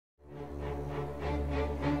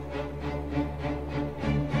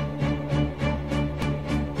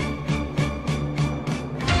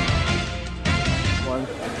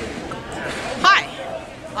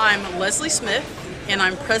I'm Leslie Smith, and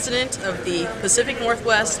I'm president of the Pacific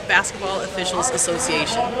Northwest Basketball Officials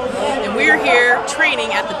Association. And we are here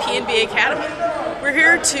training at the PNBOA Academy. We're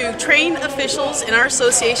here to train officials in our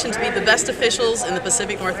association to be the best officials in the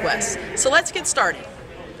Pacific Northwest. So let's get started.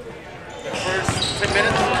 First 10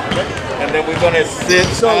 minutes, and then we're going to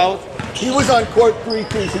sit out. He was on court 3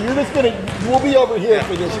 too, so you're just we'll be over here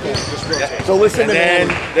for this game. Yeah. So listen to then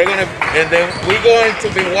me. then we're going to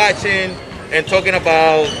be watching and talking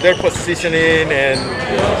about their positioning and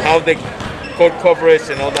how they court coverage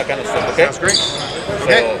and all that kind of stuff. Okay. That's great.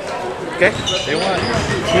 Okay. Okay. They want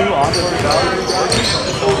 2 on-court values.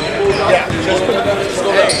 Yeah. Just put it down. Just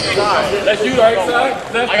go there. That's you, right side?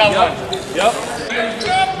 I got one. Yep.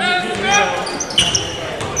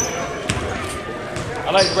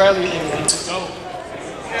 I like Bradley. Go.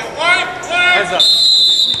 Heads up.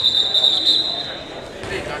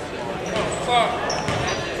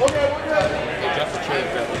 Adjust the chair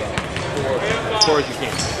as far as you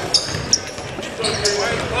can.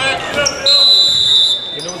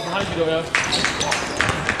 You know what's behind you, though,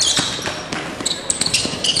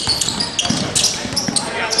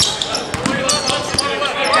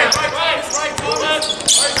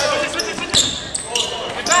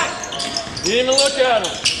 He didn't even look at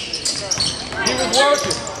him. He was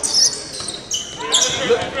working.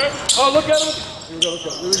 Look at him. Here we go, let's go.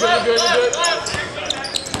 We're good.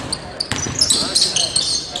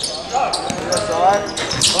 That's all right.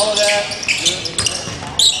 Follow that.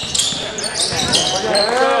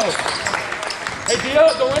 Hey, Dio,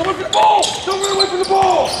 don't run away from the ball. Don't run away from the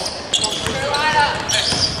ball.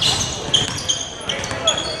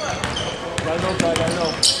 I know.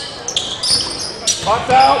 Box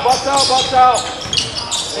out.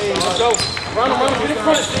 Hey, let's go. Run, get in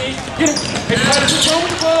front, Steve. Get him. Hey, just run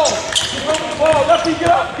with the ball. Lefty, get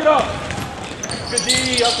up. Good D,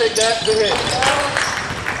 I'll take that. Good hit.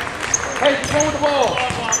 Hey, just run with the ball.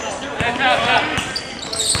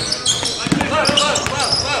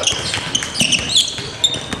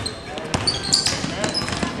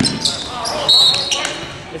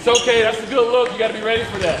 It's okay, that's a good look. You got to be ready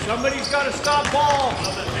for that. Somebody's got to stop ball.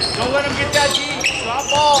 Don't let him get that deep. Stop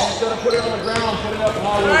ball. He's going to put it on the ground, put it up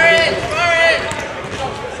high.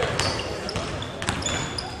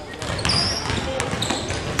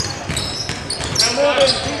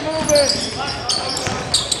 Keep moving.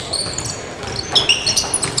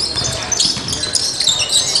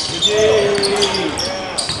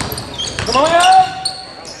 Come on, out!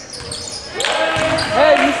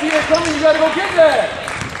 Hey, you see it coming, you got to go get that.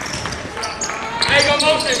 Hey, go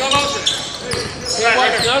motion. Can't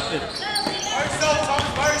watch nothing.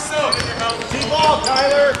 Fire yourself. See ball,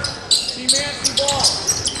 Tyler. See man, see ball.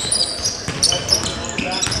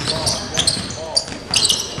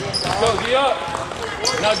 Go, D up.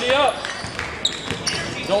 Now D up.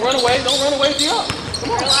 Don't run away, D up.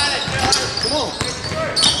 Come on.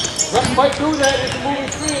 Fight through that, it's a moving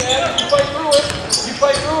screen, Ed. You fight through it,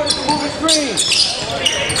 it's a moving screen.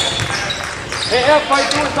 Hey, F, fight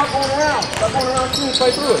through it, stop going around. Screen,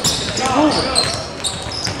 fight through it. Keep moving.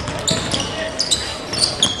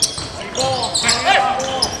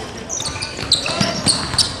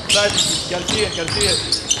 Gotta see it.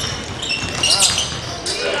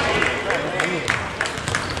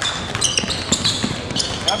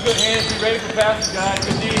 Have good hands, be ready for passes, guys.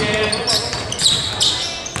 Good D hands.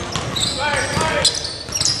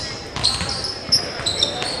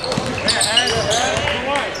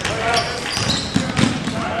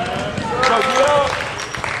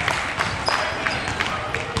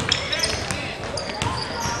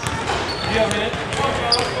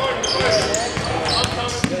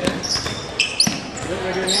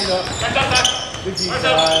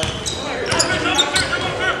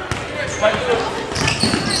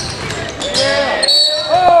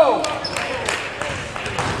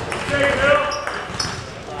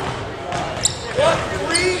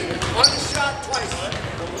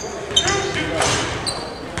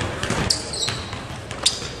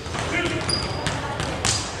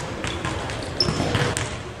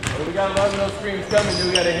 We got 11 of those screens coming,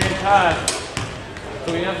 we got a hand high. So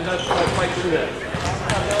we have to fight through that.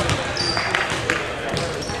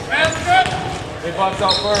 They box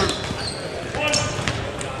out first.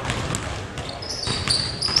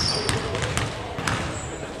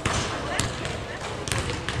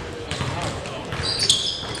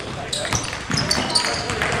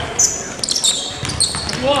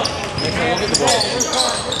 Come on. Get the ball.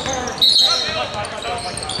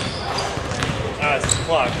 It's the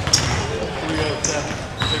clock.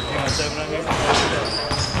 13 on 7 on here.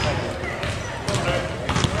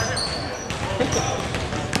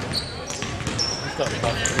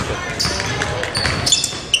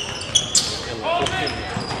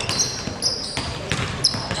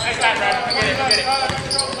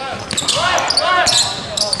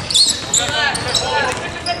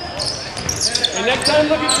 And next time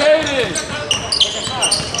look at Caden.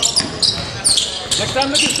 Next time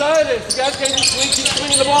look inside it. You guys can't just keep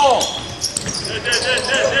swinging the ball.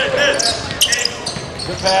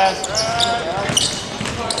 Good pass.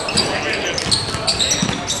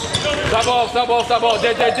 Stop ball, stop ball, stop ball.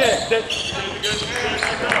 Dead. That's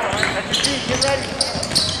your feet, get ready.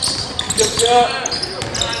 Good shot.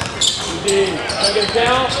 Indeed. Can I get it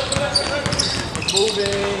down? It's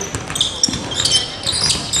moving.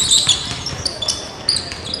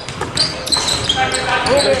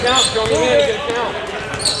 Get it down, throw me in, get it down.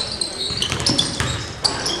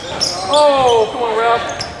 Oh, come on, Ralph.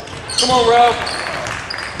 Come on, Ralph.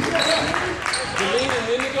 The lean and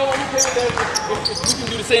then you go, I'm okay with that if you can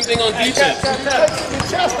do the same thing on defense.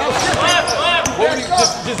 What would you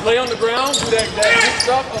just lay on the ground, do that big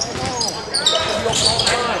stuff? Oh, come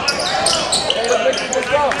on. Hey, let's make some good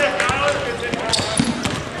stuff.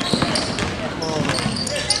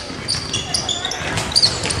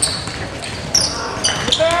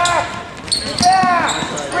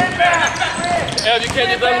 Sprint back! Ev, you can't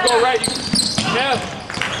just let him go right. Ev,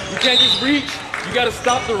 you can't just reach. You got to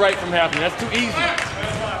stop the right from happening. That's too easy.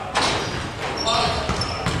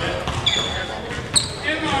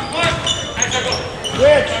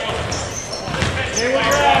 Switch! Stay where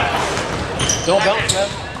you're at. Don't bounce, Ev.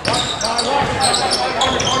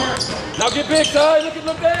 Now get big, Ty.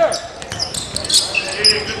 Look there.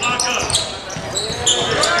 Hey, good lock up.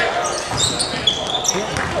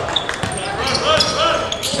 Run.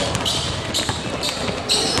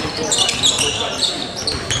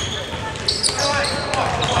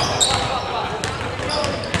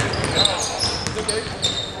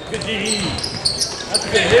 Good D. That's a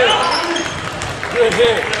good hit. Good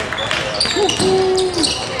hit.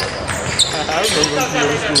 I remember when you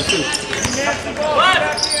were in school too.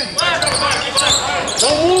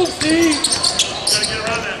 Don't move, Steve. Gotta get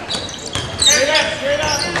around that. Straight up.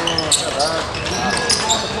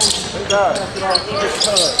 Hey, guys.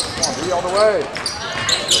 Be all the way.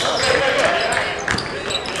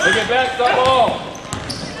 Take it back, stop ball.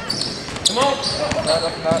 Come on.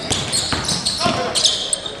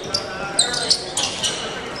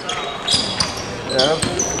 Yeah.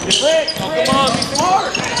 Get oh, come on, be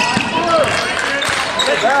smart.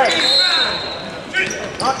 Hey, guys.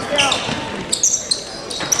 Knock it down.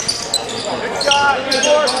 Good shot. Good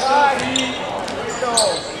work, guys. Here we go.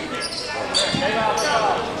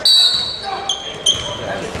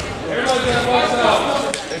 Everybody's gonna box out.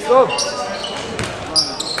 Let's go.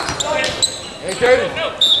 Hey, Caden.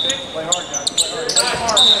 Play hard, guys. Play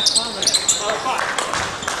hard.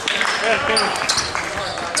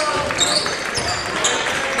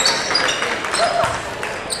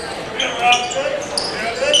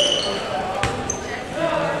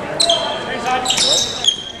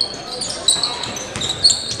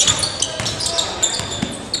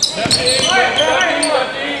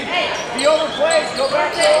 Be overplayed. Go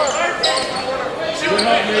back forward.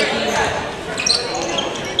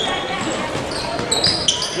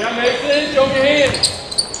 Yeah, Mason, show your hand.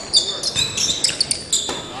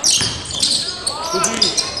 Good D.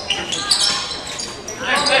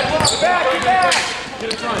 Get back. Get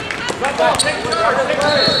in front.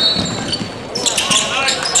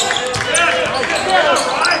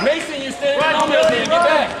 Mason, you're standing on the get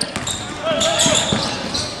back.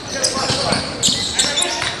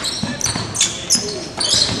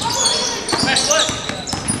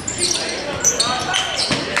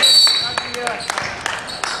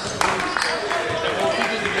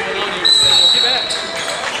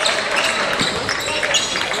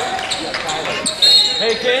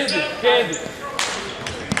 Hey, Kansas.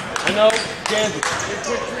 I know, Kansas.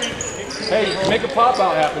 Hey, make a pop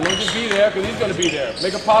out happen. Don't just be there because he's going to be there.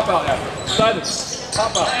 Make a pop out happen. Silence.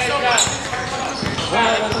 Pop out.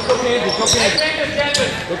 Let's go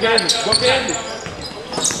Kansas. Go Kansas.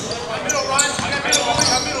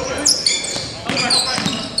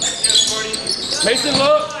 Mason,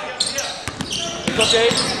 look. It's okay.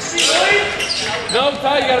 No,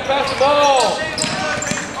 Ty, you got to pass the ball.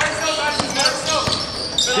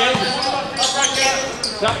 Kansas.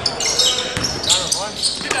 Stop.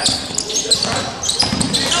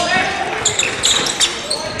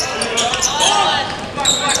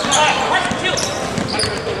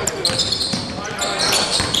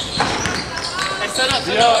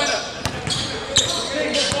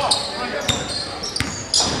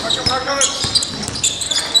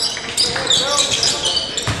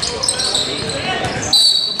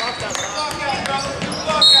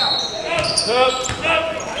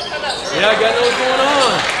 Yeah, I gotta know what's going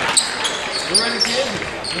on. We're running Kansas.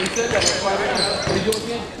 When he said that, we're 5 minutes. What are you doing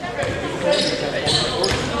again?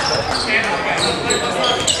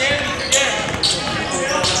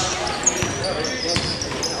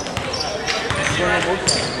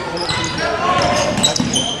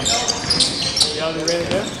 Yeah, they ran it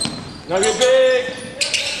there. Now you're big.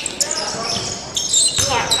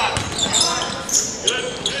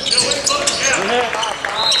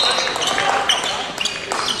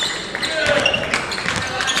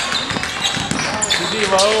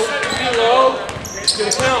 Low. It's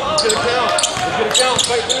gonna count.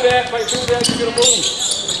 Fight through that. You're gonna move.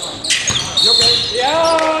 You okay? Yeah!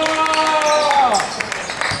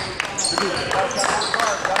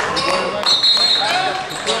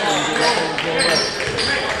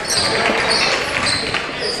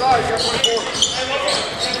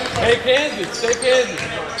 Hey, Kansas. Stay Kansas.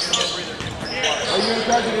 Are you in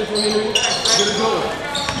charge of this when you leave? Get it going.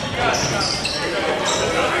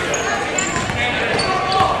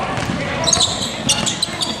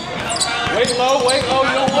 Wait low,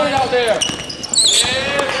 you don't want it out there.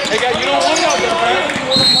 Hey guys, you don't want it out there, man. You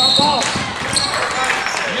want to pop off.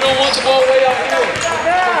 You don't want the ball way out here.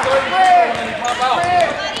 Pop out.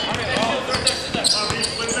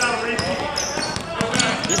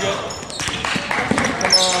 You're good.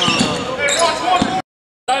 Come on.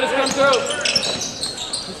 Try to come through.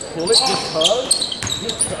 Just pull it, just hug.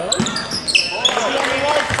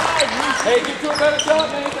 Hey, get to a better shot,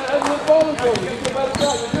 man. That's what's falling for you. Get to a better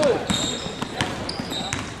shot, you're good.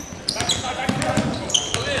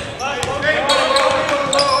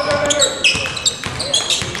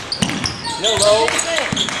 Yellow.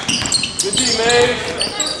 Good D, man.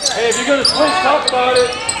 Hey, if you're going to switch, talk about it.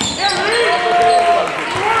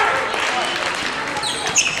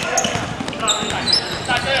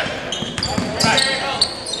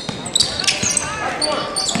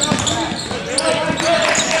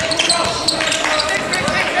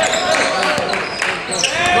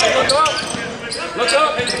 Look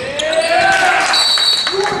up.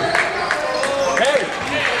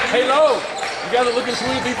 Hey, low. You guys are looking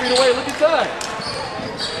 20 feet away. Look inside.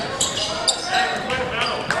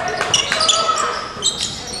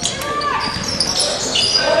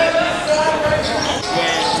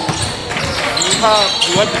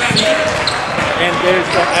 You want to see, and there's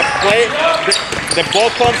a play, the ball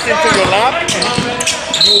comes into your lap, and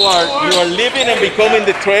you are living and becoming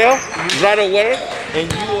the trail right away,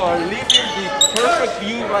 and you are living the perfect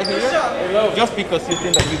view right here, just because you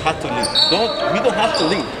think that you have to leave. You don't have to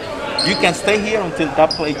leave. You can stay here until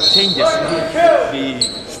that play changes the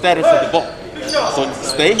status of the ball. So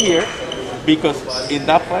stay here, because in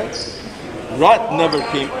that play, Rod never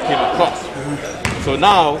came across. So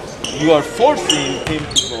now you are forcing him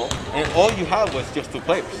to go, and all you have was just 2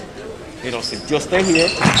 players. So just stay here,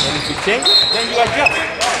 and if you change, then you adjust.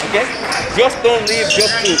 Okay? Just don't leave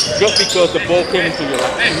just because the ball came into your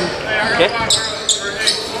lap. Okay?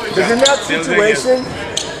 Because in that situation,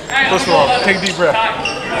 First of all, take a deep breath.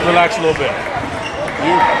 Relax a little bit.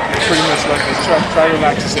 You pretty much like this. Try to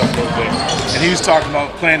relax yourself a little bit. And he was talking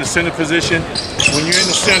about playing the center position. When you're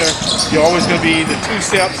in the center, you're always going to be either 2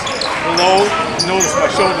 steps below. Notice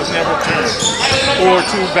my shoulders never turn. Or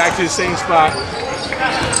 2 back to the same spot.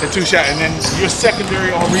 And 2 shots. And then you're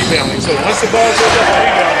secondary on rebounding. So once the ball goes up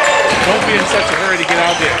on rebound, don't be in such a hurry to get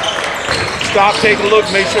out there. Stop, take a look,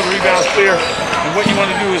 make sure the rebound's clear. And what you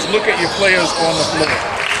want to do is look at your players on the floor.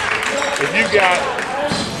 If you got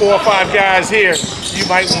 4 or 5 guys here, you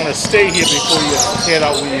might want to stay here before you head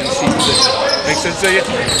out where you see position. Make sense to you?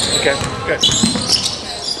 Okay, good.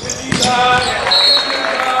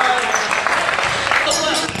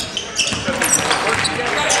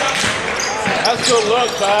 That's good look,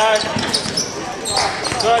 Ty.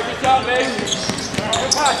 Sorry, good job, baby.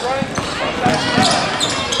 Good pass, right?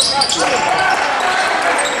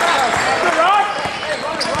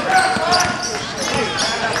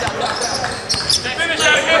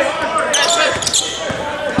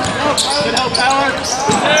 Good help, Howard.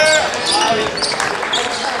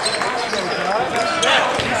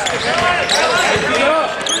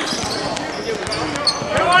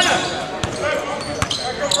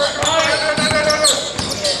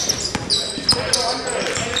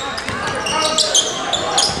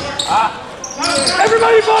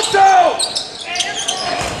 Everybody bust out!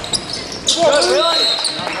 Really?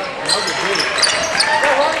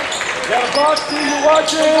 Got a box team, you're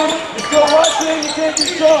watching. You're still watching, you can't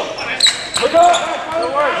just jump. Look up!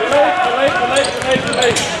 Don't worry, you're late.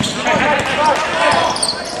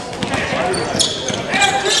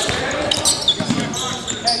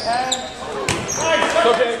 It's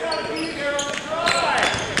okay.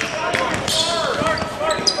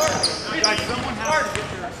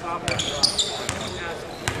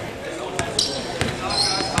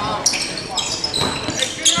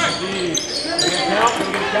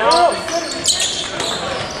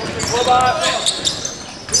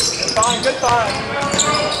 side.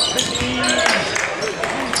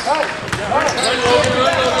 Run, Logan,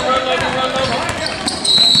 run, Logan, run, Logan, run, Logan.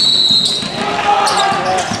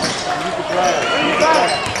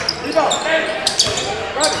 Rebound.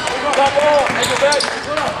 Stop ball. Take it back.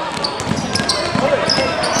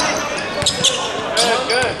 Good,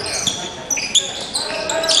 good.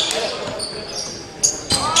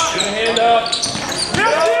 Get a hand up.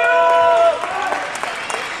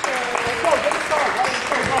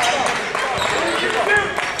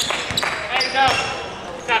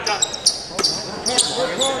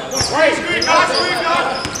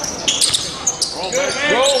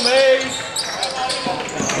 Roll, Maze.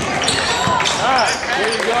 All right,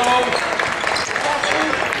 here you go.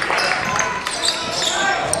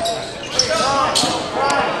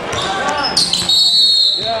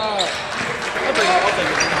 Yeah. I'll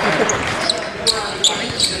take it.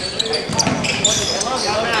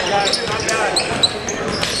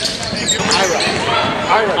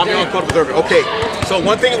 I'm the on-court observer. Okay, so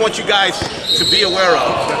one thing I want you guys to be aware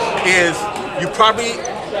of is you probably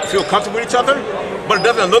feel comfortable with each other, but it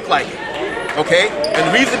doesn't look like it, okay? And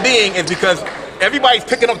the reason being is because everybody's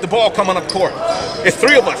picking up the ball coming up court. It's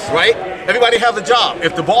three of us, right? Everybody has a job.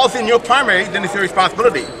 If the ball's in your primary, then it's your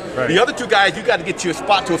responsibility. Right. The other two guys, you got to get you a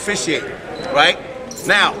spot to officiate, right?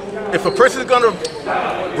 Now, if a person's going to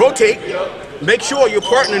rotate, make sure your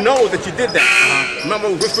partner knows that you did that. Remember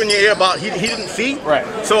whispering in your ear about he didn't see? Right.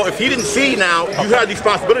 So if he didn't see now, you have the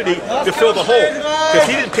responsibility to fill the hole. Because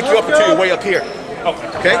he didn't pick you up until you're way up here.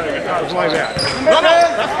 Okay? Just like that. No.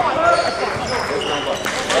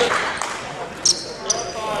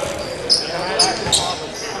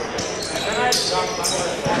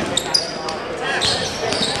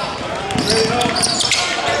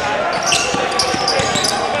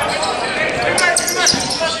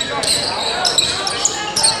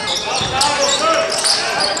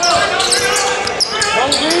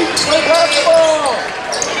 Play basketball!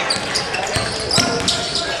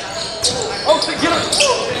 Oh, get him!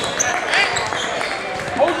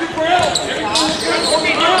 Hold your ground! Hold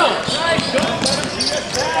your ground!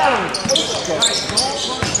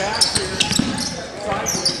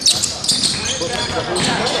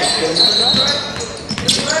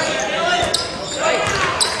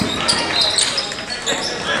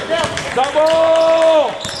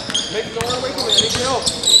 Double! Make no one away from it. I need help.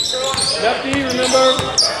 Lefty, remember?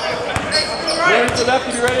 Ready to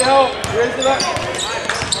lefty, be ready to help. Ready to left.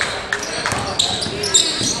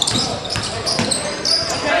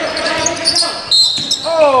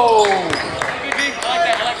 Oh! I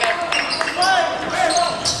like that.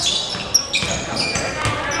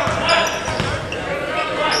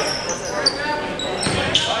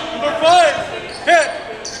 Number 5, hit,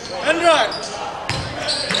 and run.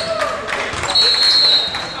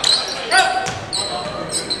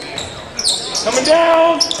 Coming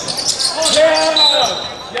down. Yeah.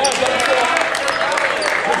 Yeah, that's it.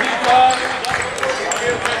 Good deep line.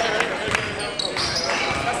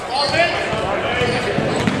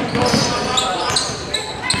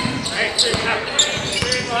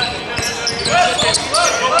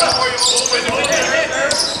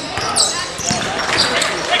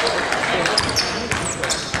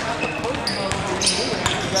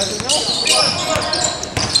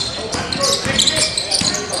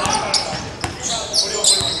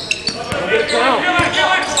 Get it down.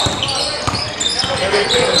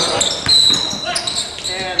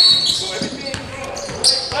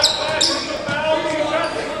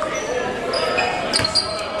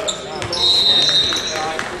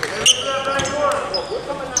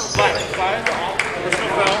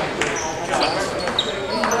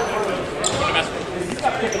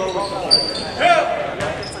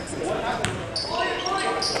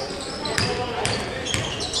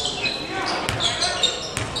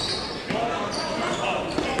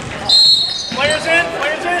 Players in.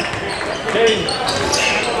 Hey.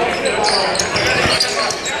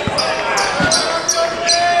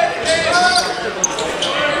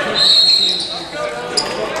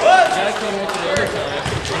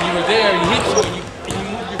 When you were there, you hit you and you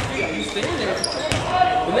moved your feet, you stay in there.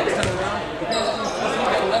 The next time around, you got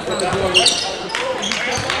left on the door.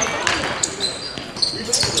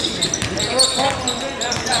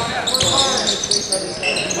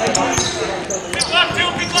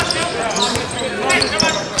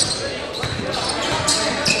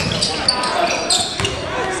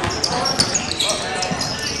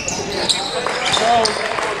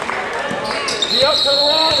 Turn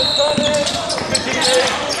around and turn in.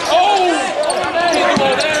 Oh!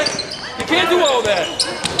 You can't do all that.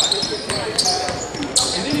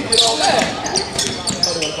 And then you did all that. I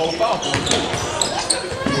thought they were going to call a foul.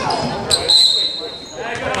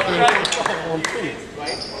 on 2.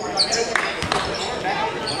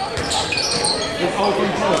 It's all 3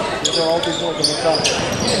 points. They're all 3 points on the side.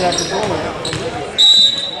 He didn't have to go.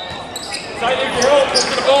 Side leave your help. Go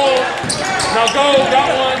to the ball. Now go.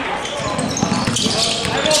 Got one.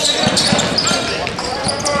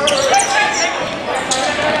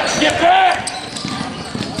 Get back.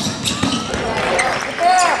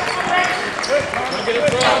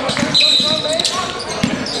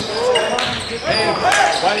 Hey,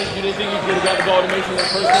 why didn't you think you could have got the ball to Mason that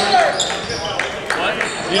first time? What?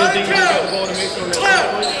 You didn't think you could have got the ball to Mason on that first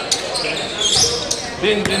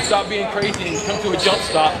point? Then stop being crazy and come to a jump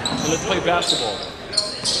stop and let's play basketball.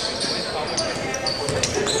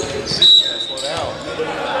 Slow down.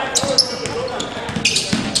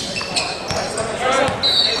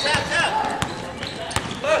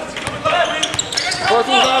 First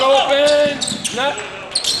one's not open. Not.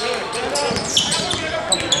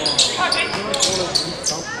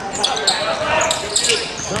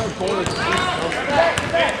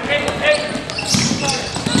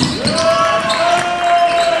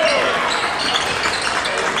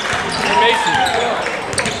 Mason.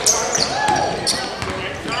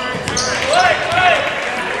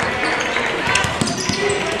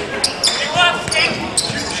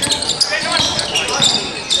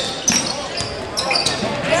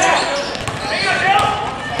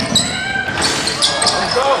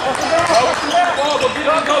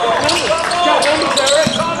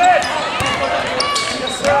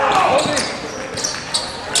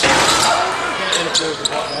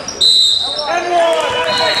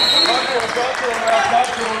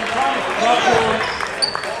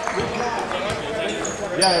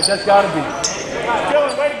 Yeah, that's got to be. You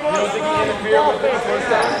don't think he interfered with it the first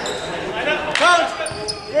time? Count!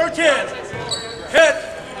 Your chance! Hit!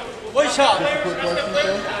 One shot!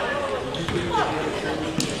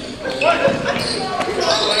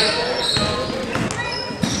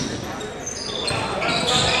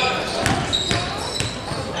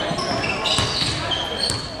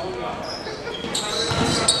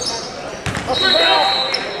 Hustle back!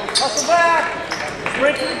 Hustle back!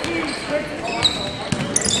 Straight to the key! Straight to the key!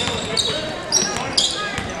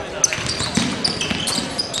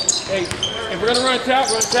 Hey, if we're going to run tap,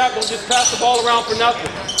 don't just pass the ball around for nothing.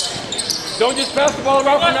 Don't just pass the ball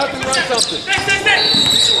around for nothing, run something.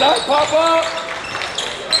 Stop, pop up.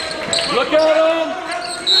 Look at him.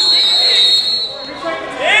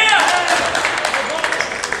 Yeah!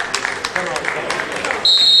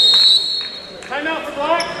 Time out for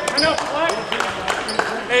black. Time out for black.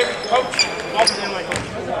 Hey, coach. Ball to him like coach.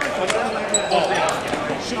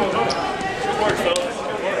 Shoot works, fellas.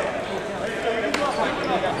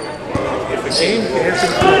 If the game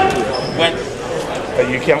hasn't went,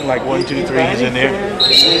 you count like 1, 2, 3, he's in there,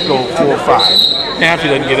 go 4, 5. Now if he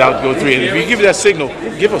doesn't get out, go 3. And if you give that signal,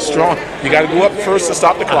 give a strong. You got to go up first to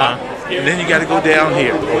stop the clock, and then you got to go down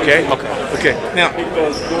here. Okay. Okay. Now,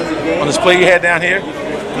 on this play you had down here,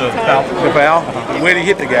 the foul. Where did he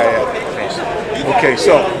hit the guy at? Okay.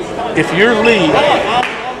 So if you're lead,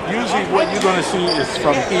 usually what you're going to see is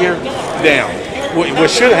from here down. What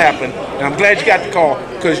should happen, and I'm glad you got the call,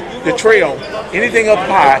 because the trail, anything up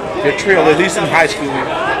high, your trail, at least in high school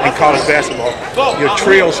and college basketball, your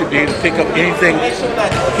trail should be able to pick up anything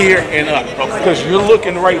here and up, because you're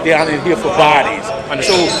looking right down in here for bodies.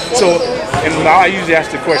 So, and now I usually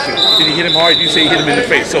ask the question, did he hit him hard? You say he hit him in the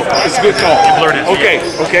face, so it's a good call. Okay,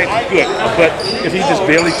 good. But if he just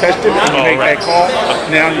barely touched him and you make that call,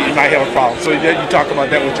 now you might have a problem. So you talk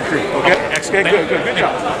about that with your crew, okay? Okay, good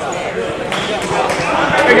job.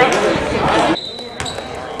 There you go.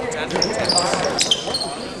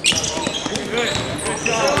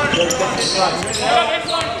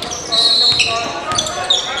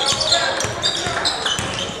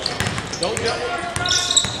 Don't jump.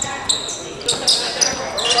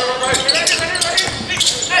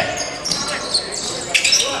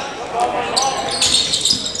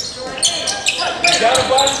 You gotta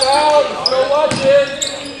watch out. Still watching.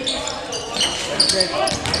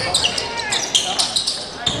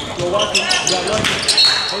 Still watching. You got lucky.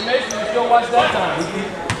 Hey Mason, you still watch that time.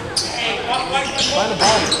 Find the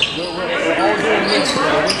body. We're all doing this. We're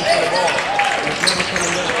looking for the ball. It's never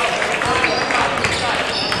coming down.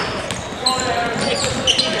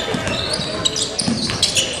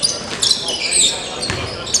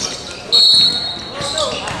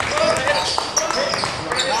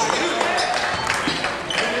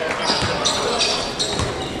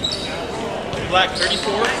 Black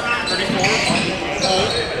 34, hold,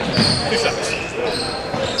 2 seconds.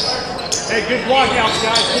 Hey, good blockouts,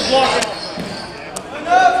 guys. Good blockouts.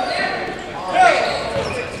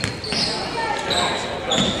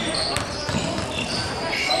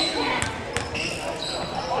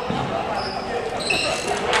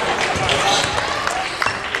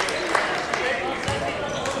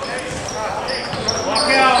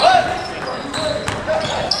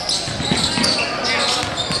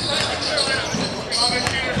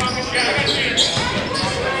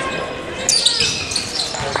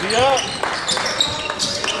 Be up.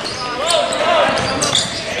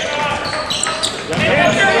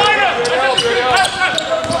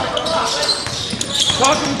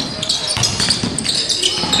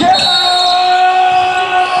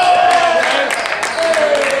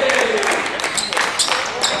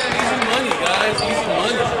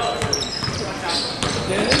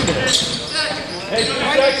 Hey, 2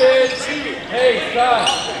 seconds. Hey, stop.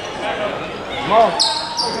 Come on.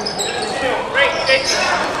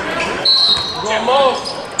 Go on, Mo.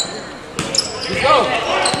 Let's go.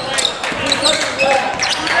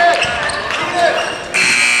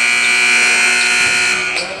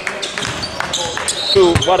 To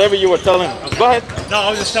whatever you were telling him. Go ahead. No, I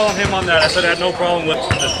was just telling him on that. I said I had no problem with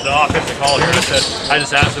the offensive call here. I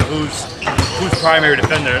just asked him whose primary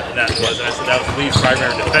defender that was. And I said that was Lee's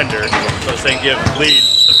primary defender. So I was saying give Lee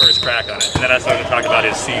the first crack on it. And then I started to talk about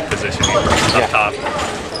his C positioning up top.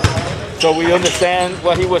 So we understand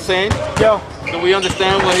what he was saying? Yo. Do we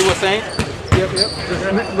understand what he was saying? Yep. Just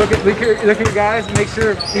look at guys. Make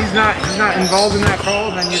sure he's not involved in that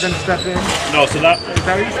call. Then you're gonna step in. No, so that.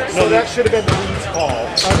 So that should have been the lead's call.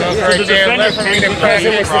 Okay, So the defender came in Because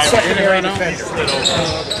it was the secondary defender.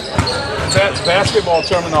 Basketball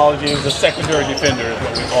terminology is a secondary defender is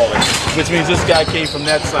what we call it, which means this guy came from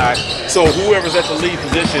that side. So whoever's at the lead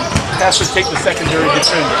position has to take the secondary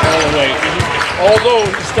defender all the way. Although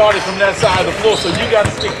he started from that side of the floor, so you got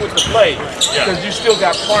to stick with the play because you still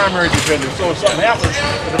got primary defenders. So if something happens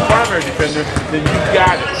to the primary defender, then you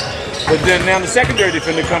got it. But then now the secondary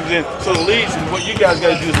defender comes in, so the leads, and what you guys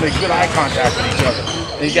got to do is make good eye contact with each other.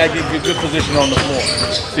 And you got to get a good position on the floor.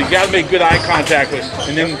 So you got to make good eye contact with,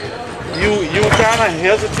 and then you were kind of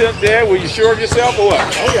hesitant there. Were you sure of yourself or what?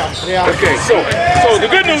 Oh yeah. Okay, so the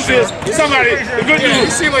good news is somebody. The good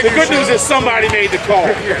news is somebody made the call.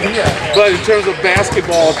 But in terms of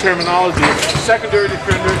basketball terminology, secondary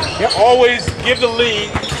defender always give the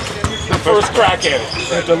lead the first crack at it.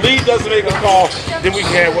 If the lead doesn't make a call, then we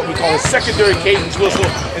have what we call a secondary cadence whistle,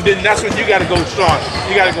 and then that's when you got to go strong.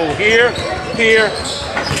 You got to go here, here,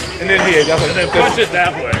 and then here. That's And then punch it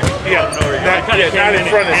that way. Yeah, not in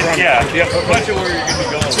front of it. Yeah, Punch it where you're going to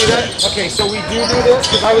be going. See that? Okay, so we do this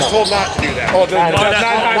because I was told not to do that. Oh, not Not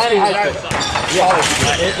high school.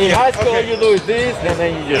 In high school, you lose this, and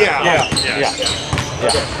then you just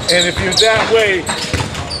And if you're that way,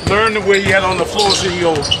 learn the way you had on the floor, so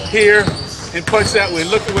you go here and punch that way.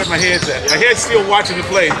 Look at where my head's at. My head's still watching the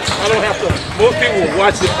play. I don't have to. Most people will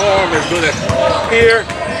watch the arm and go that here,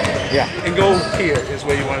 and go here is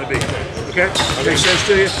where you want to be. Okay? Makes sense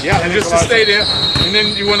to you? Yeah. And just to stay there, and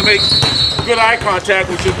then you want to make good eye contact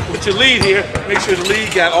with your lead here. Make sure the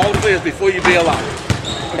lead got all the players before you bail out.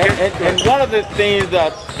 Okay? And one of the things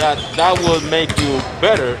that will make you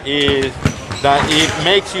better is that it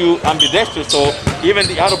makes you ambidextrous. So even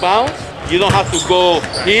the out of bounds, you don't have to go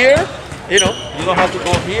here. You don't have to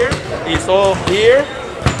go here. It's all here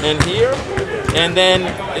and here. And then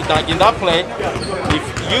like in that play, if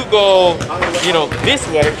you go, this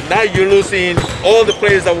way, now you're losing all the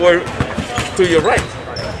players that were to your right.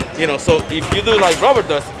 So if you do like Robert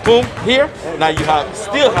does, boom, here, now you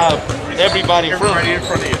still have everybody in front of you.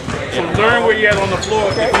 So learn where you're at on the floor.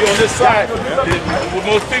 If you're on this side, what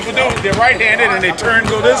most people do, they're right-handed and they turn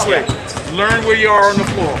go this way. Learn where you are on the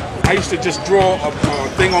floor. I used to just draw a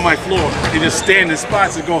thing on my floor and just stand in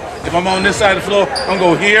spots and go, if I'm on this side of the floor, I'm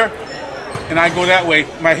going to go here, and I go that way.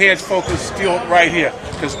 My head's focused still right here.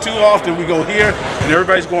 Because too often we go here, and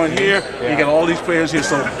everybody's going here, and you got all these players here.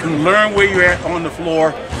 So learn where you're at on the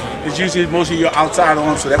floor. It's usually mostly your outside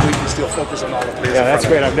on, so that way you can still focus on all the players. Yeah, that's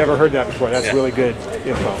great. I've never heard that before. That's really good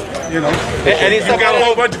info. And it's you got a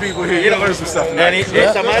whole bunch of people here. You learn some stuff. And it's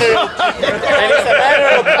a matter of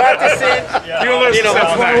practicing. You learn some stuff.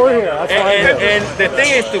 That's why we're here. That's why we're here. And the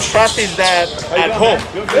thing is to practice that at home.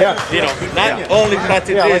 Not only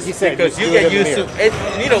practice like this, you said, because you do it get in the used to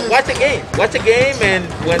it. Watch a game. Watch a game, and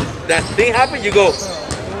when that thing happens, you go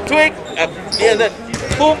twig, and then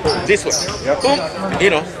boom, this way. Boom,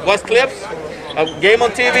 watch clips, a game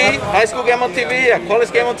on TV, high school game on TV, a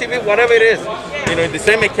college game on TV, whatever it is. The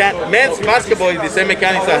same mechanic. Men's basketball is the same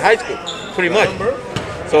mechanics as high school, pretty much.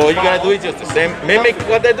 So all you gotta do is just the same, mimic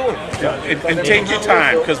what they're doing. And take your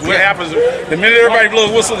time, because what happens, the minute everybody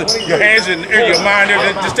blows whistle, your hands and your mind,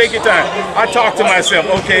 just take your time. I talk to myself,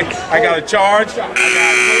 okay, I got a charge, I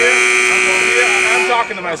got clear, I'm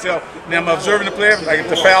talking to myself. Now I'm observing the player, I get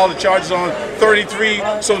the foul, the charge is on 33,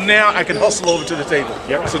 so now I can hustle over to the table.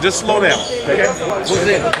 So just slow down, okay? Who's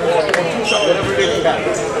in?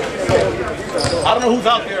 I don't know who's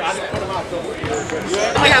out there. I didn't put them out though.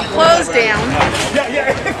 We have clothes down.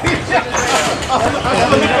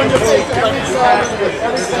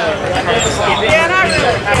 Yeah, not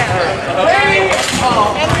really.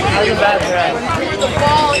 Where the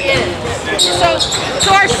ball is.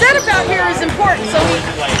 So our setup out here is important. So we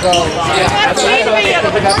want the lead to be at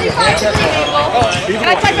a 45-degree angle, and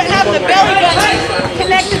I talk about having the belly button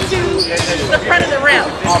connected to the front of the rim.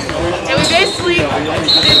 And we basically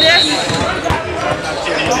do this.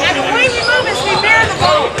 And the way we move is we mirror the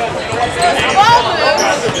ball. So as the ball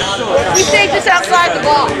moves, we stay just outside the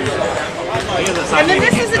ball. And then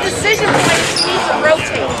this is a decision point we need to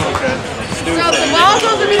rotate. So if the ball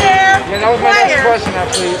goes over there, yeah, that was my next question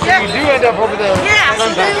actually. So you do end up over there. Yeah, so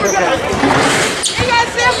then we're going to... Hey guys,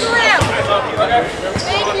 stay off the rim.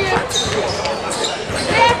 Thank you.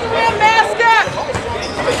 Stay off the rim, mask up.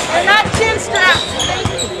 And not chin straps. Thank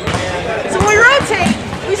you. So when we rotate,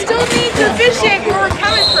 we still need to officiate where we're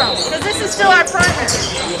coming from, because this is still our partner.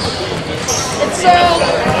 And so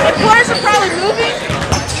the players are probably moving.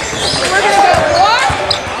 So we're going to go block,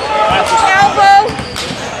 elbow,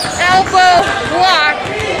 elbow, block.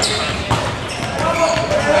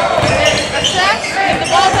 Attack, and the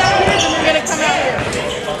ball's out here, then we're going to come out here.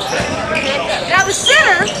 Now the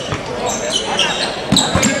center,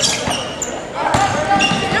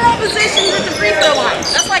 they're all positioned with the free throw line.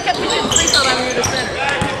 That's why I kept pushing the free throw line near the center.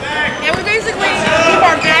 And we basically keep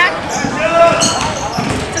our back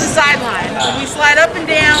to the sideline. We slide up and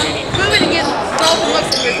down, move it and get all the looks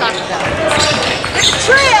that we were talking about. There's a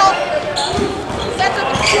trail, sets up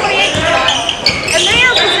a 28 line.